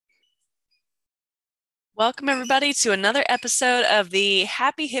Welcome, everybody, to another episode of the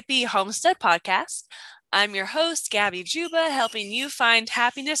Happy Hippie Homestead Podcast. I'm your host, Gabby Juba, helping you find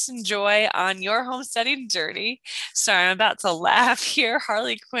happiness and joy on your homesteading journey. Sorry, I'm about to laugh here.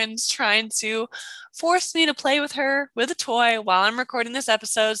 Harley Quinn's trying to force me to play with her with a toy while I'm recording this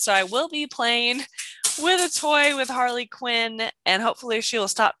episode, so I will be playing with a toy with Harley Quinn, and hopefully she will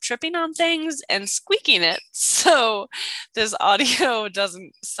stop tripping on things and squeaking it so this audio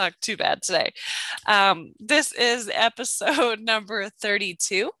doesn't suck too bad today. This is episode number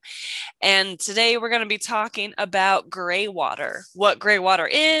 32, and today we're going to be talking about gray water, what gray water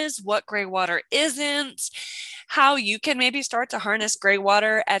is, what gray water isn't, how you can maybe start to harness gray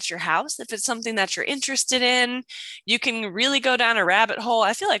water at your house if it's something that you're interested in. You can really go down a rabbit hole.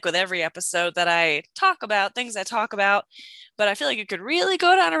 I feel like with every episode that I talk about, things I talk about, but I feel like you could really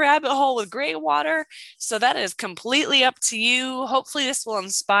go down a rabbit hole with gray water. So that is completely up to you. Hopefully this will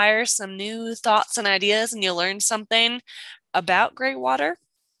inspire some new thoughts and ideas and you'll learn something about gray water.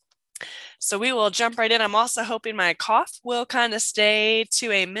 So we will jump right in. I'm also hoping my cough will kind of stay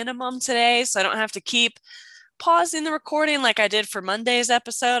to a minimum today so I don't have to keep pausing the recording like I did for Monday's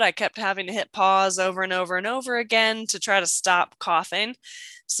episode. I kept having to hit pause over and over and over again to try to stop coughing.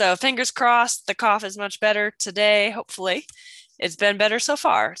 So fingers crossed, the cough is much better today. Hopefully it's been better so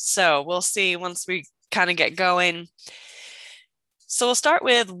far. So we'll see once we kind of get going. So we'll start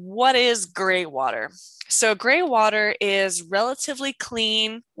with what is gray water. So gray water is relatively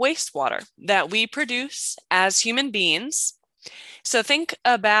clean wastewater that we produce as human beings. So think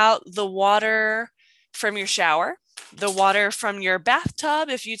about the water from your shower, the water from your bathtub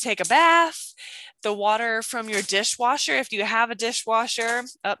if you take a bath, the water from your dishwasher if you have a dishwasher.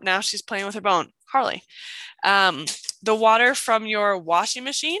 Oh, now she's playing with her bone. Harley. The water from your washing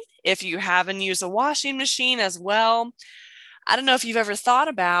machine if you haven't used a washing machine as well. I don't know if you've ever thought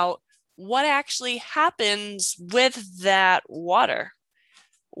about what actually happens with that water.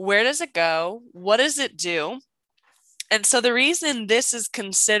 Where does it go? What does it do? And so the reason this is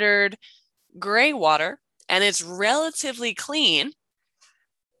considered gray water and it's relatively clean,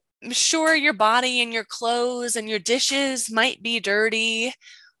 sure, your body and your clothes and your dishes might be dirty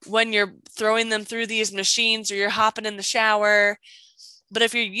when you're throwing them through these machines or you're hopping in the shower. But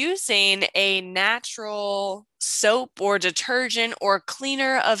if you're using a natural soap or detergent or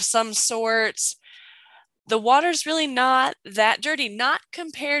cleaner of some sort, the water's really not that dirty, not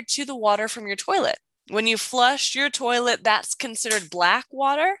compared to the water from your toilet. When you flush your toilet, that's considered black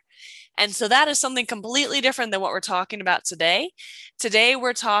water. And so that is something completely different than what we're talking about today. Today,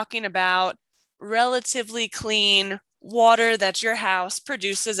 we're talking about relatively clean water that your house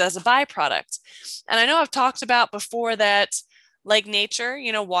produces as a byproduct. And I know I've talked about before that, like nature,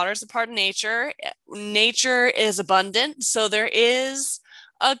 water is a part of nature. Nature is abundant. So there is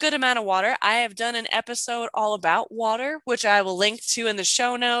a good amount of water. I have done an episode all about water, which I will link to in the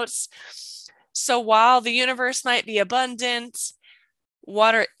show notes. So while the universe might be abundant,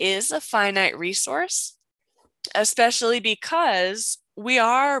 water is a finite resource, especially because we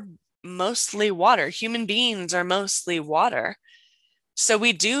are mostly water. Human beings are mostly water. So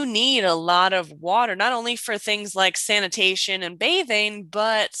we do need a lot of water, not only for things like sanitation and bathing,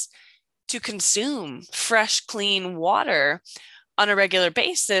 but to consume fresh, clean water on a regular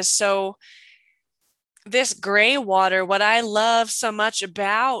basis. So this gray water, what I love so much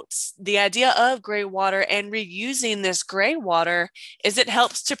about the idea of gray water and reusing this gray water is it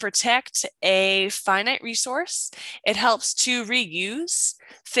helps to protect a finite resource. It helps to reuse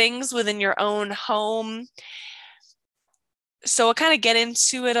things within your own home. So we'll kind of get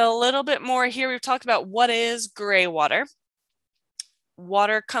into it a little bit more here. We've talked about what is gray water.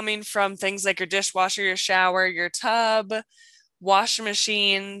 Water coming from things like your dishwasher, your shower, your tub, washing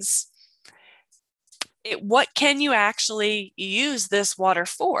machines. What can you actually use this water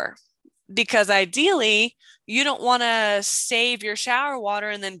for? Because ideally, you don't want to save your shower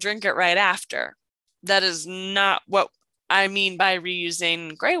water and then drink it right after. That is not what I mean by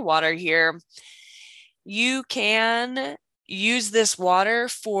reusing gray water here. You can use this water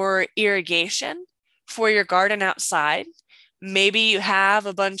for irrigation for your garden outside. Maybe you have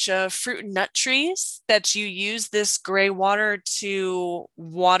a bunch of fruit and nut trees that you use this gray water to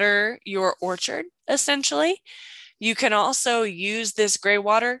water your orchard, essentially. You can also use this gray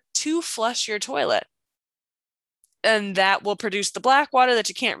water to flush your toilet. And that will produce the black water that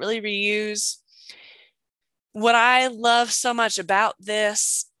you can't really reuse. What I love so much about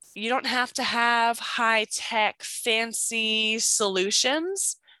this, you don't have to have high-tech, fancy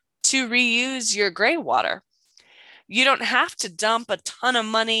solutions to reuse your gray water. You don't have to dump a ton of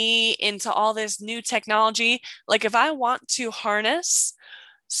money into all this new technology. Like if I want to harness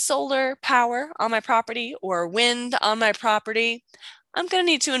solar power on my property or wind on my property, I'm going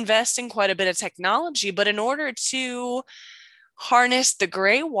to need to invest in quite a bit of technology. But in order to harness the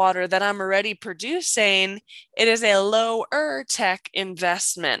gray water that I'm already producing, it is a lower tech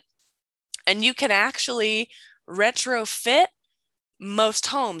investment. And you can actually retrofit most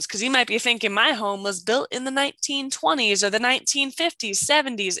homes, because you might be thinking my home was built in the 1920s or the 1950s,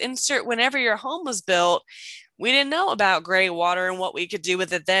 70s, insert whenever your home was built. We didn't know about gray water and what we could do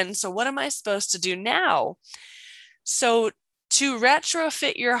with it then. So, what am I supposed to do now? So, to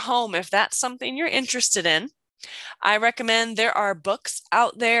retrofit your home, if that's something you're interested in, I recommend there are books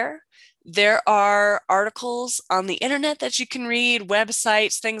out there. There are articles on the internet that you can read,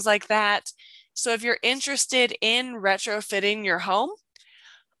 websites, things like that. So, if you're interested in retrofitting your home,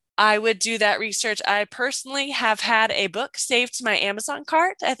 I would do that research. I personally have had a book saved to my Amazon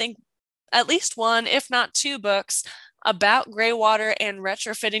cart. I think at least one, if not two books about gray water and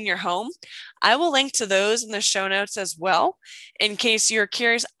retrofitting your home. I will link to those in the show notes as well, in case you're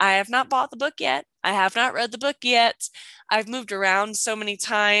curious. I have not bought the book yet. I have not read the book yet. I've moved around so many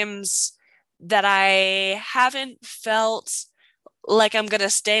times that I haven't felt like I'm going to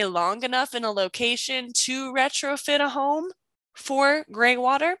stay long enough in a location to retrofit a home for gray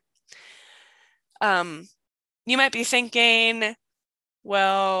water. You might be thinking,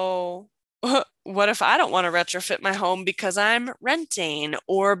 well, what if I don't want to retrofit my home because I'm renting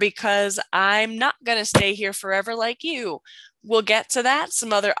or because I'm not going to stay here forever like you? We'll get to that.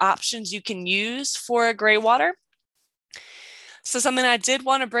 Some other options you can use for gray water. So, something I did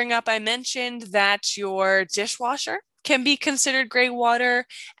want to bring up, I mentioned that your dishwasher can be considered gray water,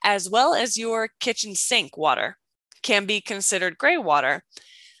 as well as your kitchen sink water can be considered gray water.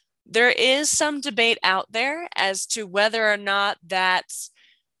 There is some debate out there as to whether or not that's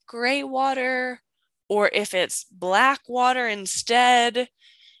gray water or if it's black water instead.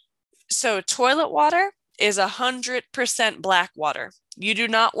 So, toilet water is 100% black water. You do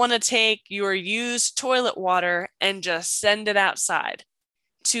not want to take your used toilet water and just send it outside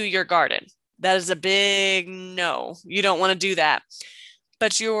to your garden. That is a big no. You don't want to do that.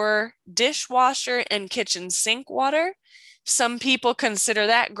 But your dishwasher and kitchen sink water, some people consider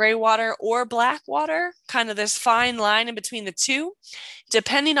that gray water or black water, kind of this fine line in between the two,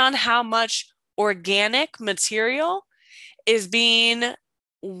 depending on how much organic material is being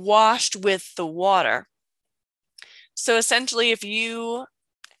washed with the water. So essentially, if you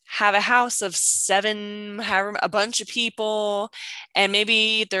have a house of seven, have a bunch of people, and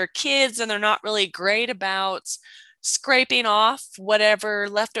maybe they're kids and they're not really great about scraping off whatever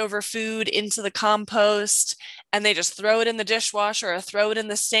leftover food into the compost, and they just throw it in the dishwasher or throw it in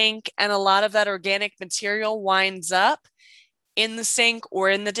the sink, and a lot of that organic material winds up in the sink or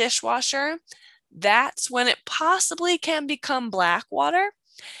in the dishwasher, that's when it possibly can become black water.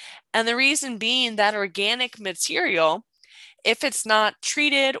 And the reason being that organic material, if it's not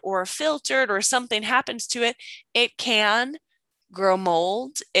treated or filtered or something happens to it, it can grow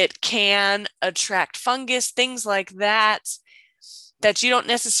mold, it can attract fungus, things like that, that you don't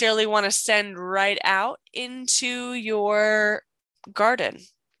necessarily want to send right out into your garden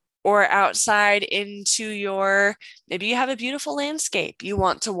or outside into your, maybe you have a beautiful landscape you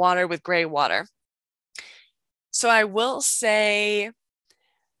want to water with gray water. So I will say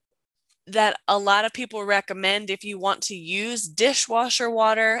that a lot of people recommend, if you want to use dishwasher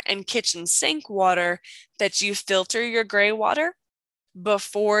water and kitchen sink water, that you filter your gray water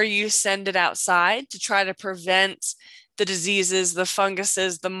before you send it outside to try to prevent the diseases, the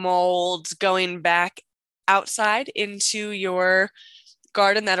funguses, the molds going back outside into your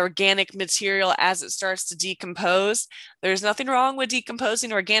garden, that organic material as it starts to decompose. There's nothing wrong with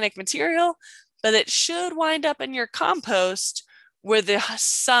decomposing organic material, but it should wind up in your compost where the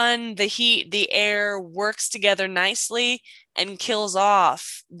sun, the heat, the air works together nicely and kills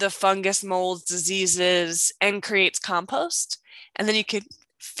off the fungus, molds, diseases, and creates compost. And then you could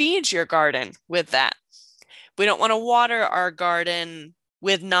feed your garden with that. We don't want to water our garden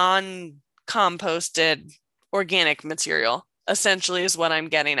with non-composted organic material, essentially, is what I'm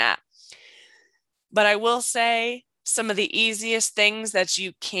getting at. But I will say some of the easiest things that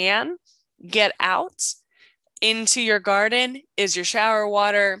you can get out into your garden is your shower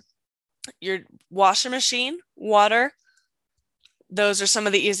water, your washing machine water. Those are some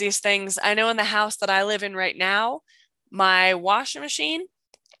of the easiest things. I know in the house that I live in right now, my washing machine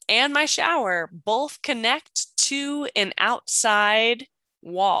and my shower both connect to an outside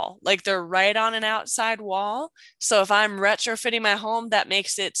wall. Like they're right on an outside wall. So if I'm retrofitting my home, that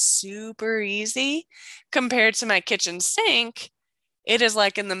makes it super easy compared to my kitchen sink. It is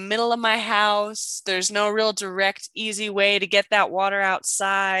like in the middle of my house. There's no real direct, easy way to get that water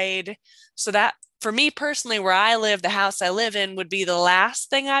outside. So that, for me personally, where I live, the house I live in would be the last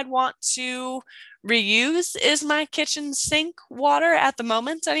thing I'd want to reuse is my kitchen sink water at the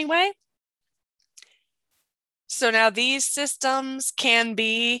moment anyway. So now these systems can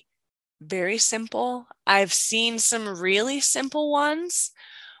be very simple. I've seen some really simple ones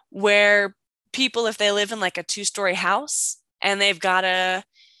where people, if they live in like a two-story house and they've got a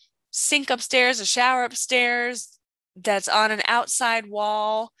sink upstairs, a shower upstairs that's on an outside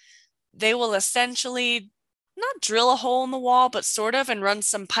wall, they will essentially not drill a hole in the wall, but sort of, and run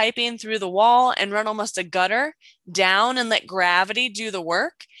some piping through the wall and run almost a gutter down and let gravity do the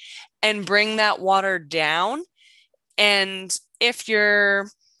work and bring that water down. And if your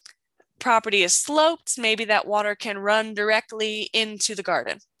property is sloped, maybe that water can run directly into the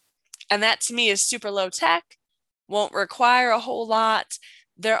garden. And that to me is super low tech, won't require a whole lot.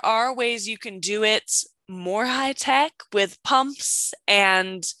 There are ways you can do it more high tech with pumps,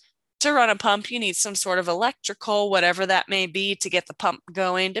 and to run a pump, you need some sort of electrical, whatever that may be, to get the pump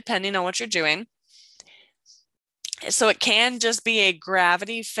going, depending on what you're doing. So it can just be a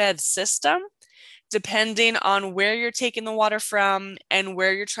gravity fed system, depending on where you're taking the water from and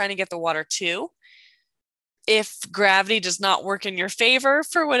where you're trying to get the water to. If gravity does not work in your favor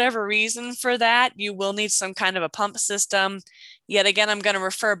for whatever reason for that, you will need some kind of a pump system. Yet again, I'm going to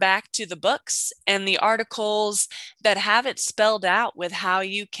refer back to the books and the articles that have it spelled out with how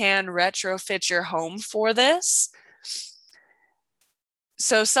you can retrofit your home for this.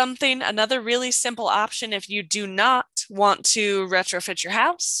 So another really simple option if you do not want to retrofit your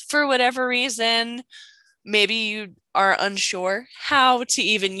house for whatever reason, maybe you are unsure how to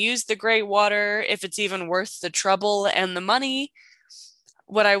even use the gray water, if it's even worth the trouble and the money.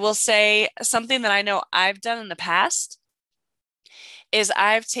 What I will say, something that I know I've done in the past, is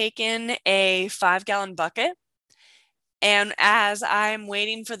I've taken a 5-gallon bucket, and as I'm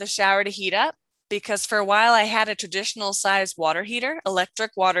waiting for the shower to heat up, because for a while I had a traditional size water heater,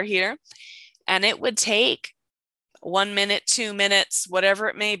 electric water heater, and it would take 1 minute, 2 minutes, whatever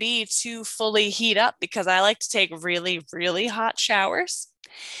it may be, to fully heat up because I like to take really, really hot showers.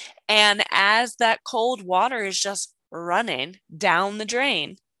 And as that cold water is just running down the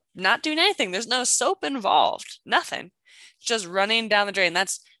drain, not doing anything, there's no soap involved, nothing, just running down the drain.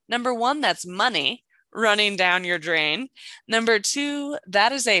 That's number one, that's money running down your drain. Number two,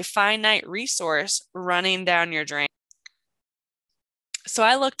 that is a finite resource running down your drain. So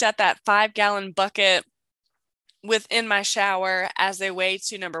I looked at that 5-gallon bucket within my shower as a way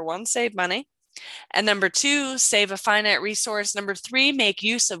to, number one, save money, and number two, save a finite resource. Number three, make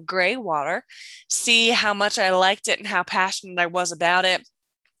use of gray water, see how much I liked it and how passionate I was about it.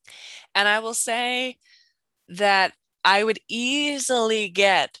 And I will say that I would easily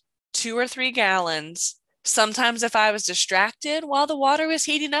get 2 or 3 gallons. Sometimes if I was distracted while the water was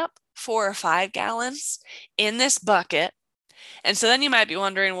heating up, 4 or 5 gallons in this bucket. And so then you might be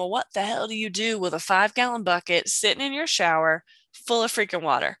wondering, well, what the hell do you do with a 5-gallon bucket sitting in your shower full of freaking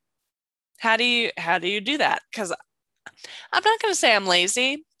water? How do you do that? Because I'm not going to say I'm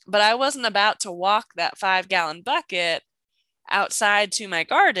lazy, but I wasn't about to walk that 5-gallon bucket outside to my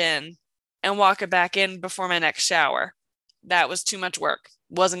garden and walk it back in before my next shower. That was too much work.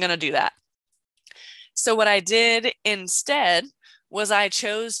 Wasn't going to do that. So what I did instead was I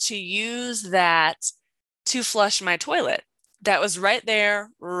chose to use that to flush my toilet. That was right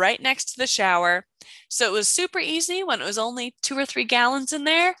there, right next to the shower. So it was super easy when it was only 2 or 3 gallons in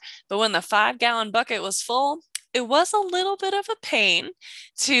there. But when the 5-gallon bucket was full, it was a little bit of a pain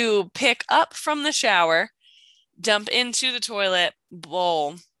to pick up from the shower, dump into the toilet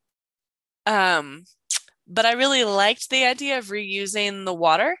bowl. But I really liked the idea of reusing the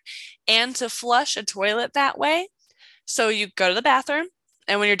water and to flush a toilet that way. So you go to the bathroom,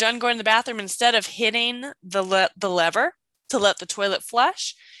 and when you're done going to the bathroom, instead of hitting the lever to let the toilet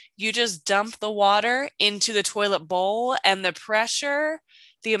flush, you just dump the water into the toilet bowl, and the pressure,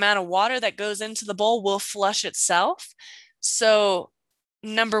 the amount of water that goes into the bowl will flush itself. So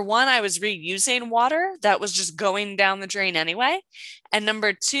number one, I was reusing water that was just going down the drain anyway. And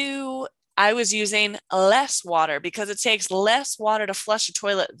number two, I was using less water because it takes less water to flush a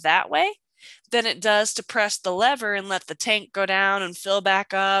toilet that way than it does to press the lever and let the tank go down and fill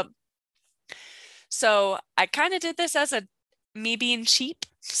back up. So I kind of did this as a me being cheap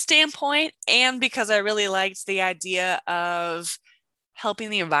standpoint, and because I really liked the idea of helping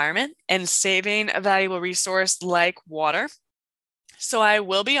the environment and saving a valuable resource like water. So I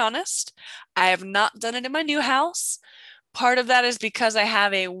will be honest, I have not done it in my new house. Part of that is because I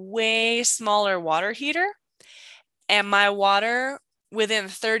have a way smaller water heater, and my water within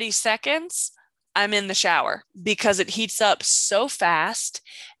 30 seconds, I'm in the shower because it heats up so fast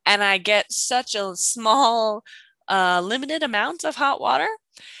and I get such a small, limited amount of hot water.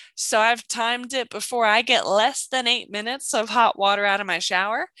 So I've timed it before I get less than 8 minutes of hot water out of my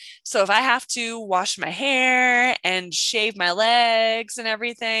shower. So if I have to wash my hair and shave my legs and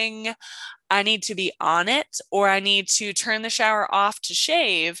everything, I need to be on it, or I need to turn the shower off to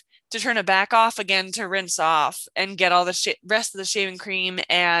shave, to turn it back off again to rinse off and get all the rest of the shaving cream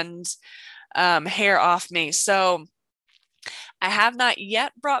and hair off me. So I have not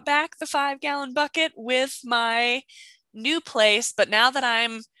yet brought back the 5 gallon bucket with my new place, but now that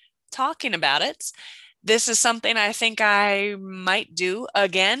I'm talking about it, this is something I think I might do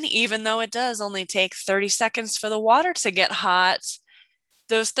again, even though it does only take 30 seconds for the water to get hot.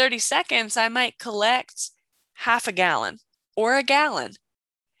 Those 30 seconds, I might collect half a gallon or a gallon.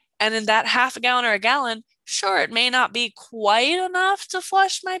 And in that half a gallon or a gallon, sure, it may not be quite enough to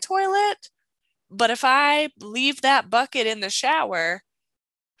flush my toilet, but if I leave that bucket in the shower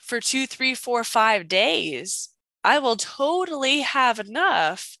for 2, 3, 4, 5 days, I will totally have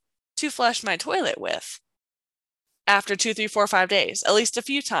enough to flush my toilet with after 2, 3, 4, 5 days, at least a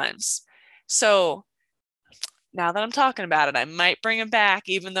few times. So now that I'm talking about it, I might bring it back,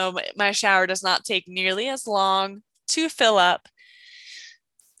 even though my shower does not take nearly as long to fill up.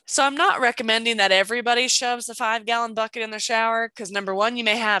 So I'm not recommending that everybody shoves a 5 gallon bucket in the shower because number one, you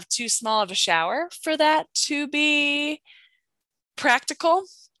may have too small of a shower for that to be practical.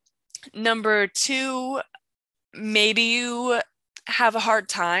 Number two, maybe you have a hard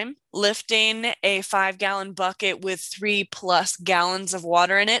time lifting a 5 gallon bucket with 3+ gallons of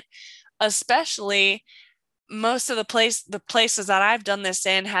water in it, especially most of the places that I've done this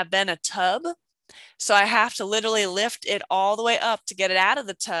in have been a tub. So I have to literally lift it all the way up to get it out of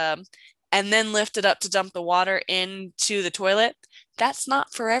the tub and then lift it up to dump the water into the toilet. That's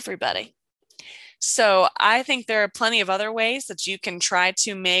not for everybody. So I think there are plenty of other ways that you can try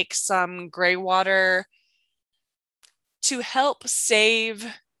to make some gray water to help save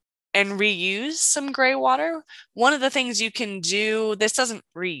and reuse some gray water. One of the things you can do, this doesn't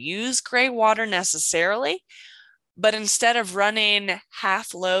reuse gray water necessarily, but instead of running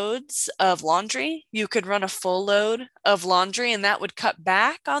half loads of laundry, you could run a full load of laundry, and that would cut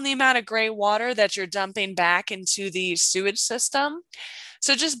back on the amount of gray water that you're dumping back into the sewage system.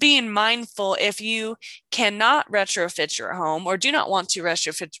 So just being mindful, if you cannot retrofit your home or do not want to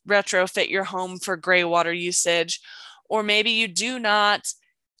retrofit your home for gray water usage, or maybe you do not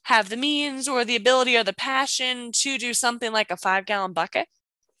have the means or the ability or the passion to do something like a 5 gallon bucket,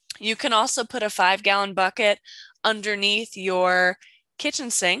 you can also put a 5 gallon bucket underneath your kitchen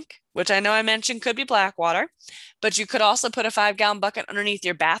sink, which I know I mentioned could be black water, but you could also put a 5 gallon bucket underneath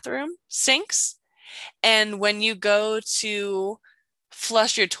your bathroom sinks. And when you go to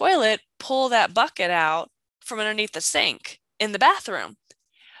flush your toilet, pull that bucket out from underneath the sink in the bathroom.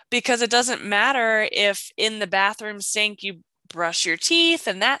 Because it doesn't matter if in the bathroom sink you brush your teeth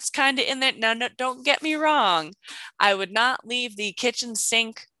and that's kind of in there. Now, no, don't get me wrong. I would not leave the kitchen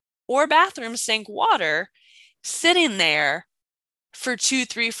sink or bathroom sink water sitting there for 2,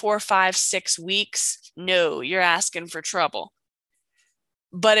 3, 4, 5, 6 weeks. No, you're asking for trouble.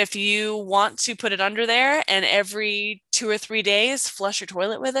 But if you want to put it under there and every 2 or 3 days flush your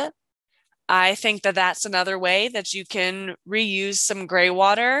toilet with it, I think that that's another way that you can reuse some gray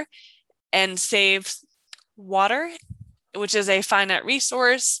water and save water, which is a finite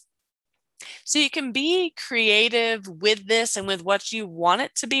resource. So you can be creative with this and with what you want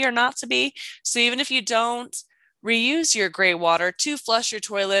it to be or not to be. So even if you don't reuse your gray water to flush your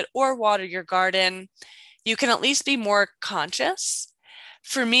toilet or water your garden, you can at least be more conscious.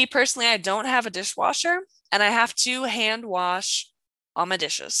 For me personally, I don't have a dishwasher and I have to hand wash all my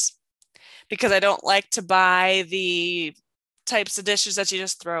dishes because I don't like to buy the types of dishes that you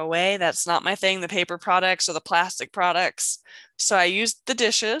just throw away. That's not my thing, the paper products or the plastic products. So I use the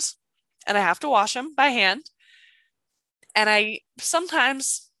dishes and I have to wash them by hand. And I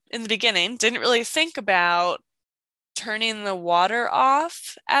sometimes in the beginning didn't really think about turning the water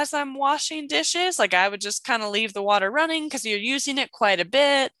off as I'm washing dishes. Like I would just kind of leave the water running because you're using it quite a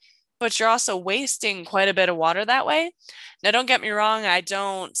bit, but you're also wasting quite a bit of water that way. Now, don't get me wrong, I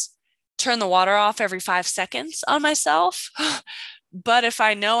don't turn the water off every 5 seconds on myself. But if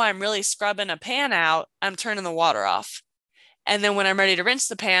I know I'm really scrubbing a pan out, I'm turning the water off. And then when I'm ready to rinse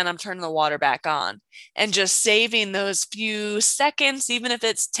the pan, I'm turning the water back on and just saving those few seconds, even if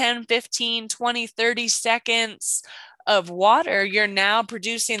it's 10, 15, 20, 30 seconds of water, you're now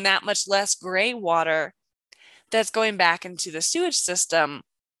producing that much less gray water that's going back into the sewage system.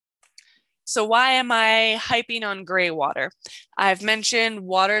 So why am I hyping on gray water? I've mentioned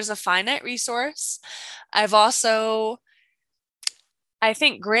water is a finite resource. I've also, I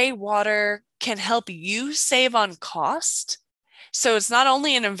think gray water can help you save on cost. So it's not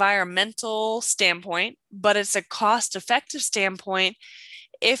only an environmental standpoint, but it's a cost-effective standpoint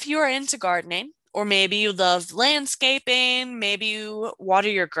if you are into gardening, or maybe you love landscaping, maybe you water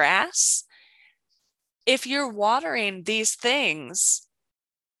your grass. If you're watering these things,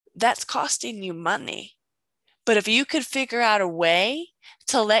 that's costing you money. But if you could figure out a way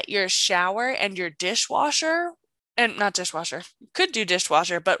to let your shower and your dishwasher, and not dishwasher, could do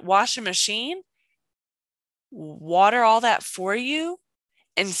dishwasher, but washing machine, water all that for you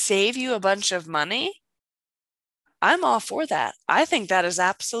and save you a bunch of money, I'm all for that. I think that is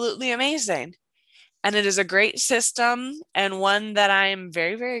absolutely amazing. And it is a great system and one that I am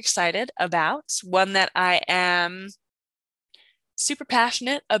very, very excited about, one that I am super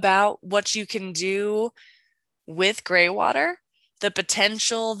passionate about what you can do with gray water, the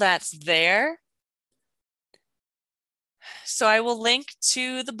potential that's there. So I will link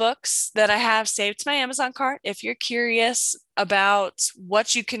to the books that I have saved to my Amazon cart if you're curious about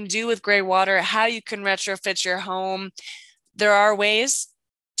what you can do with gray water, how you can retrofit your home. There are ways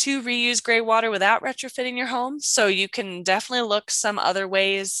to reuse gray water without retrofitting your home, so you can definitely look some other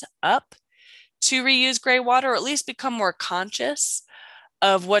ways up to reuse gray water, or at least become more conscious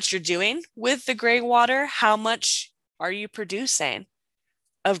of what you're doing with the gray water. How much are you producing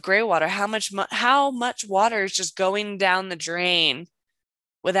of gray water? How much water is just going down the drain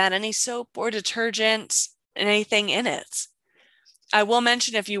without any soap or detergent and anything in it? I will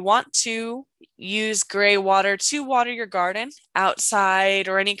mention, if you want to use gray water to water your garden outside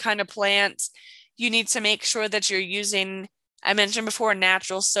or any kind of plant, you need to make sure that you're using, I mentioned before,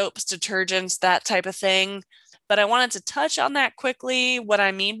 natural soaps, detergents, that type of thing. But I wanted to touch on that quickly, what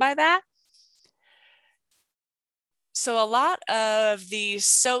I mean by that. So a lot of the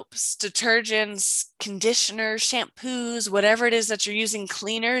soaps, detergents, conditioners, shampoos, whatever it is that you're using,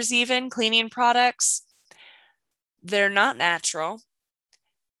 cleaners, even cleaning products, they're not natural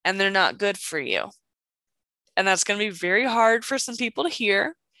and they're not good for you. And that's going to be very hard for some people to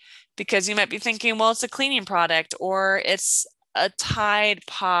hear, because you might be thinking, well, it's a cleaning product, or it's a Tide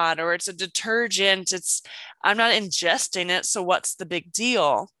Pod, or it's a detergent. I'm not ingesting it, so what's the big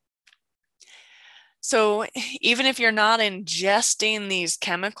deal? So even if you're not ingesting these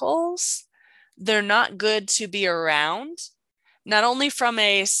chemicals, they're not good to be around, not only from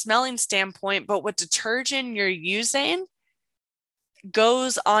a smelling standpoint, but what detergent you're using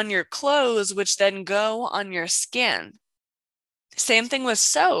goes on your clothes, which then go on your skin. Same thing with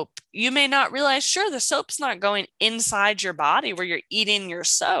soap. You may not realize, sure, the soap's not going inside your body where you're eating your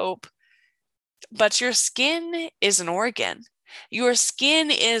soap, but your skin is an organ. Your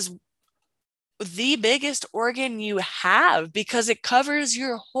skin is the biggest organ you have because it covers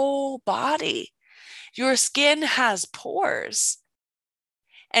your whole body. Your skin has pores.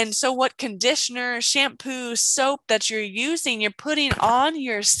 And so, what conditioner, shampoo, soap that you're using, you're putting on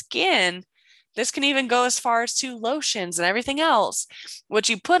your skin. This can even go as far as to lotions and everything else. What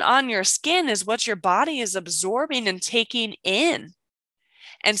you put on your skin is what your body is absorbing and taking in.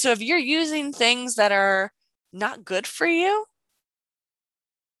 And so, if you're using things that are not good for you,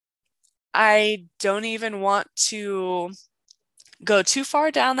 I don't even want to go too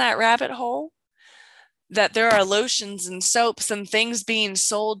far down that rabbit hole, that there are lotions and soaps and things being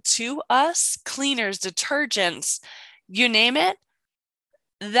sold to us, cleaners, detergents, you name it,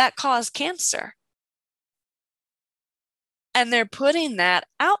 that cause cancer. And they're putting that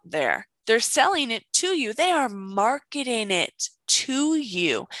out there. They're selling it to you. They are marketing it to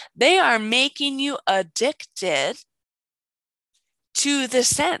you. They are making you addicted to the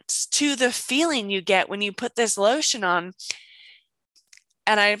sense, to the feeling you get when you put this lotion on.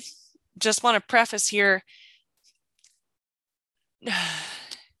 And I just want to preface here,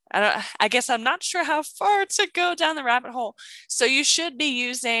 I guess I'm not sure how far to go down the rabbit hole. So you should be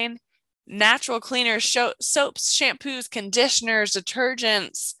using natural cleaners, soaps, shampoos, conditioners,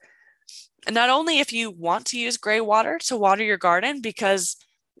 detergents. And not only if you want to use gray water to water your garden, because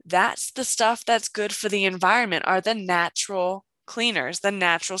that's the stuff that's good for the environment, are the natural cleaners, the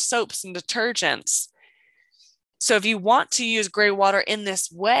natural soaps and detergents. So if you want to use gray water in this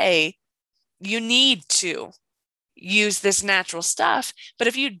way, you need to use this natural stuff. But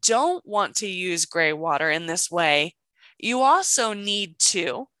if you don't want to use gray water in this way, you also need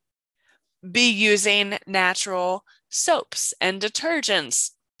to be using natural soaps and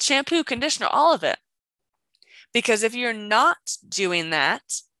detergents, shampoo, conditioner, all of it. Because if you're not doing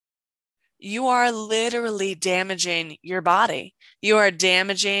that, you are literally damaging your body. You are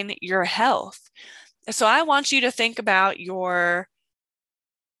damaging your health. So I want you to think about your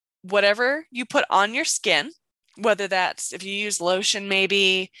whatever you put on your skin, whether that's if you use lotion,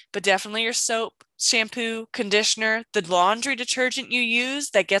 maybe, but definitely your soap, shampoo, conditioner, the laundry detergent you use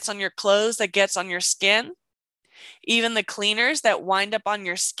that gets on your clothes, that gets on your skin, even the cleaners that wind up on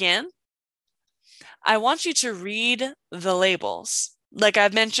your skin. I want you to read the labels. Like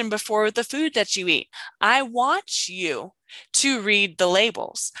I've mentioned before with the food that you eat, I want you to read the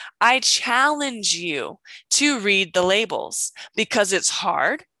labels. I challenge you to read the labels because it's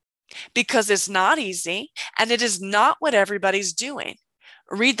hard, because it's not easy, and it is not what everybody's doing.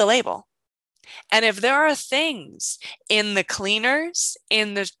 Read the label. And if there are things in the cleaners,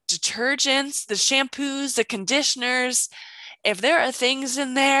 in the detergents, the shampoos, the conditioners, if there are things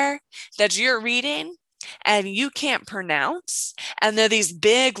in there that you're reading and you can't pronounce, and they're these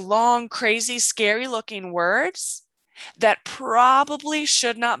big, long, crazy, scary looking words that probably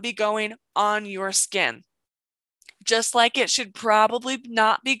should not be going on your skin, just like it should probably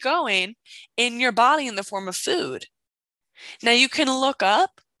not be going in your body in the form of food. Now, you can look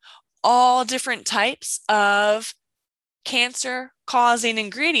up all different types of cancer causing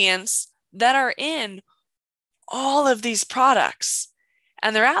ingredients that are in all of these products.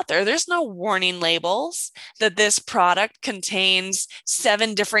 And they're out there. There's no warning labels that this product contains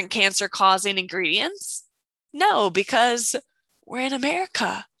 7 different cancer causing ingredients. No, because we're in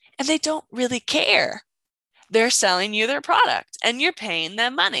America and they don't really care. They're selling you their product and you're paying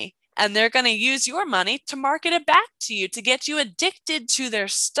them money. And they're going to use your money to market it back to you to get you addicted to their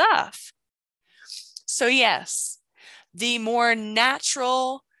stuff. So, yes, the more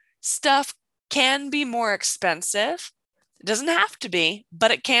natural stuff can be more expensive. It doesn't have to be,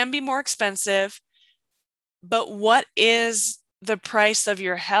 but it can be more expensive. But what is the price of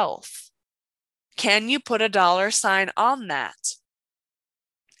your health? Can you put a dollar sign on that?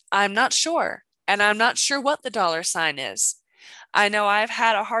 I'm not sure. And I'm not sure what the dollar sign is. I know I've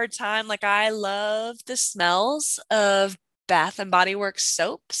had a hard time. Like, I love the smells of Bath and Body Works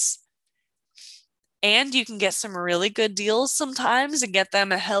soaps. And you can get some really good deals sometimes and get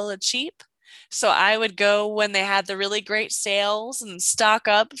them a hella cheap. So I would go when they had the really great sales and stock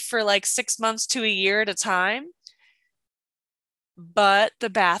up for like 6 months to a year at a time. But the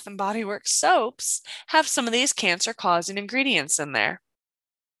Bath and Body Works soaps have some of these cancer-causing ingredients in there.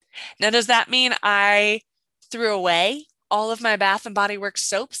 Now, does that mean I threw away all of my Bath and Body Works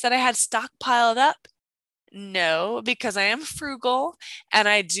soaps that I had stockpiled up? No, because I am frugal and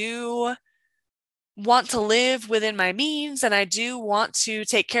I do want to live within my means and I do want to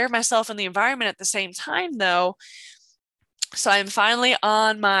take care of myself and the environment at the same time, though. So I'm finally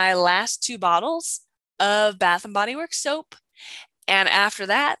on my last 2 bottles of Bath and Body Works soap. And after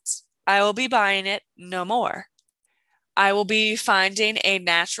that, I will be buying it no more. I will be finding a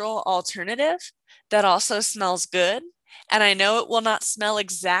natural alternative that also smells good. And I know it will not smell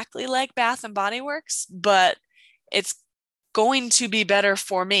exactly like Bath and Body Works, but it's going to be better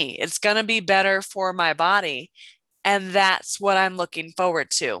for me. It's going to be better for my body. And that's what I'm looking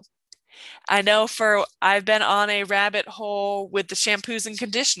forward to. I know I've been on a rabbit hole with the shampoos and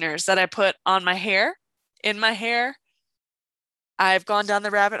conditioners that I put on my hair, in my hair. I've gone down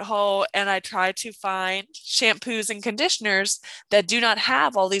the rabbit hole and I try to find shampoos and conditioners that do not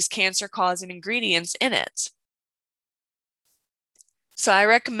have all these cancer causing ingredients in it. So I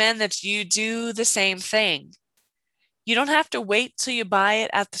recommend that you do the same thing. You don't have to wait till you buy it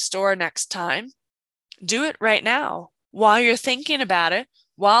at the store next time. Do it right now. While you're thinking about it,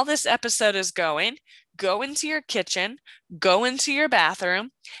 while this episode is going, go into your kitchen, go into your bathroom,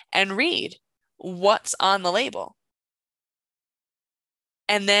 and read what's on the label.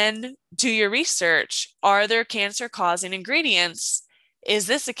 And then do your research. Are there cancer causing ingredients? Is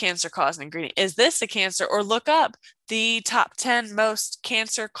this a cancer causing ingredient? Is this a cancer? Or look up the top 10 most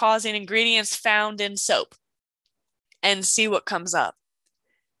cancer causing ingredients found in soap and see what comes up.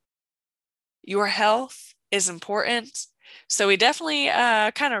 Your health is important. So we definitely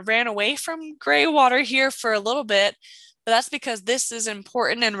kind of ran away from gray water here for a little bit, but that's because this is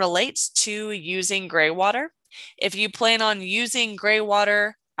important and relates to using gray water. If you plan on using gray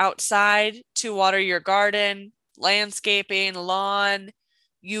water outside to water your garden, landscaping, lawn,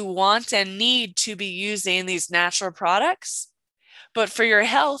 you want and need to be using these natural products. But for your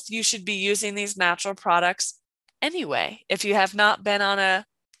health, you should be using these natural products anyway, if you have not been on a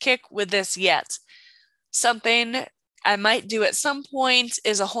kick with this yet. Something I might do at some point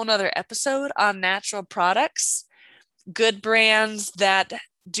is a whole nother episode on natural products, good brands that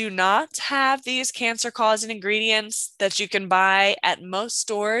do not have these cancer causing ingredients that you can buy at most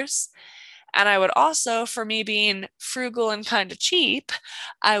stores. And I would also, for me being frugal and kind of cheap,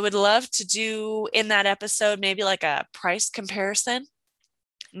 I would love to do in that episode maybe like a price comparison,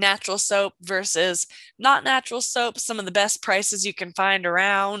 natural soap versus not natural soap, some of the best prices you can find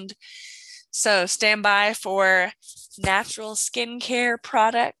around. So stand by for natural skincare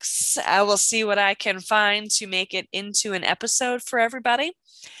products. I will see what I can find to make it into an episode for everybody.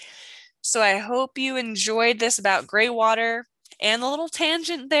 So I hope you enjoyed this about gray water and the little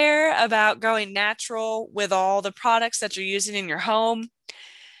tangent there about going natural with all the products that you're using in your home.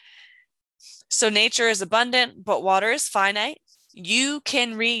 So nature is abundant, but water is finite. You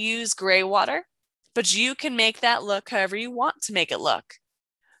can reuse gray water, but you can make that look however you want to make it look.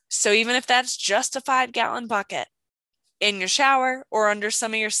 So even if that's just a 5-gallon bucket in your shower or under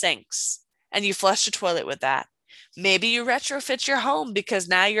some of your sinks, and you flush the toilet with that, maybe you retrofit your home because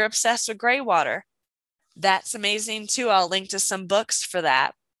now you're obsessed with gray water. That's amazing too. I'll link to some books for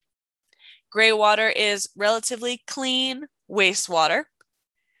that. Gray water is relatively clean wastewater.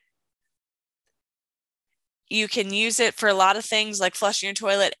 You can use it for a lot of things like flushing your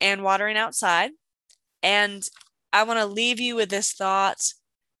toilet and watering outside. And I want to leave you with this thought.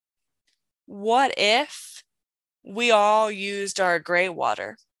 What if we all used our gray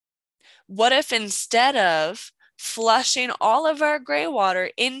water? What if instead of flushing all of our gray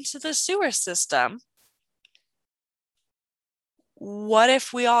water into the sewer system, what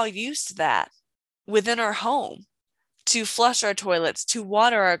if we all used that within our home to flush our toilets, to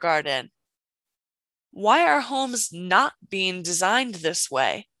water our garden? Why are homes not being designed this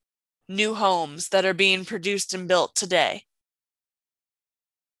way? New homes that are being produced and built today.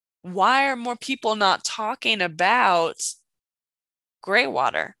 Why are more people not talking about gray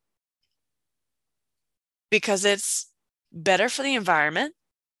water? Because it's better for the environment.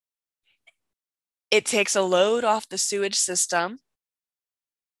 It takes a load off the sewage system.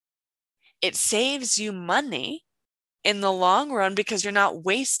 It saves you money in the long run because you're not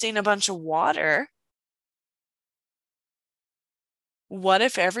wasting a bunch of water. What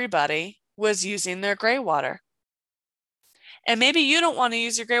if everybody was using their gray water? And maybe you don't want to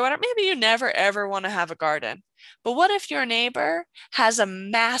use your gray water. Maybe you never, ever want to have a garden. But what if your neighbor has a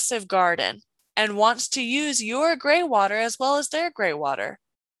massive garden and wants to use your gray water as well as their gray water?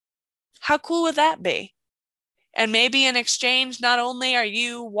 How cool would that be? And maybe in exchange, not only are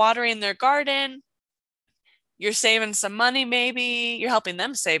you watering their garden, you're saving some money, maybe you're helping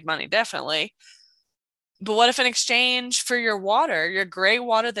them save money, definitely. But what if in exchange for your water, your gray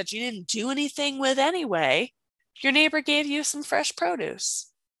water that you didn't do anything with anyway, your neighbor gave you some fresh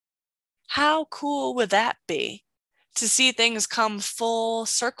produce? How cool would that be to see things come full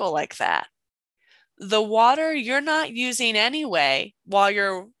circle like that? The water you're not using anyway while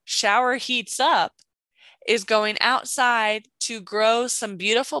your shower heats up is going outside to grow some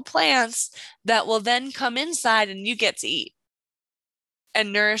beautiful plants that will then come inside and you get to eat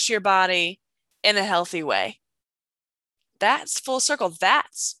and nourish your body in a healthy way. That's full circle.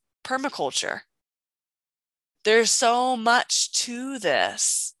 That's permaculture. There's so much to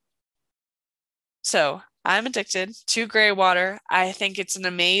this. So I'm addicted to gray water. I think it's an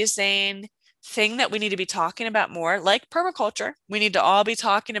amazing thing that we need to be talking about more, like permaculture. We need to all be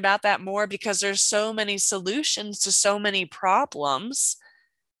talking about that more because there's so many solutions to so many problems.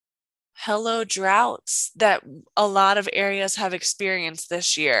 Hello, droughts that a lot of areas have experienced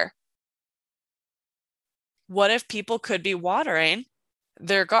this year. What if people could be watering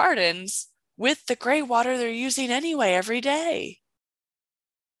their gardens with the gray water they're using anyway every day?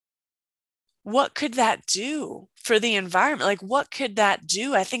 What could that do for the environment? Like, what could that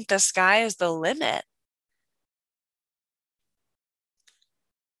do? I think the sky is the limit.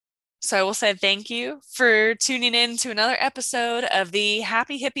 So I will say thank you for tuning in to another episode of the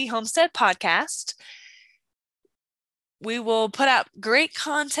Happy Hippie Homestead podcast. We will put out great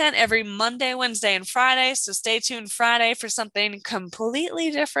content every Monday, Wednesday, and Friday. So stay tuned Friday for something completely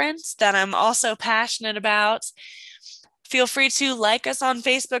different that I'm also passionate about. Feel free to like us on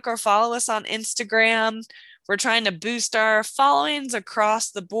Facebook or follow us on Instagram. We're trying to boost our followings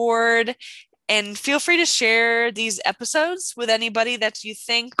across the board. And feel free to share these episodes with anybody that you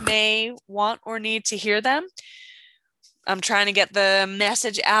think may want or need to hear them. I'm trying to get the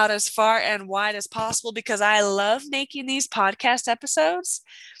message out as far and wide as possible because I love making these podcast episodes.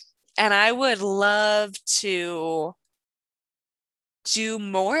 And I would love to do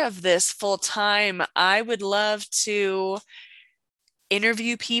more of this full time. I would love to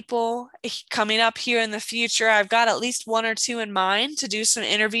interview people coming up here in the future. I've got at least one or two in mind to do some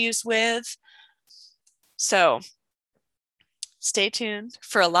interviews with. So stay tuned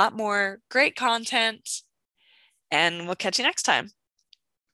for a lot more great content, and we'll catch you next time.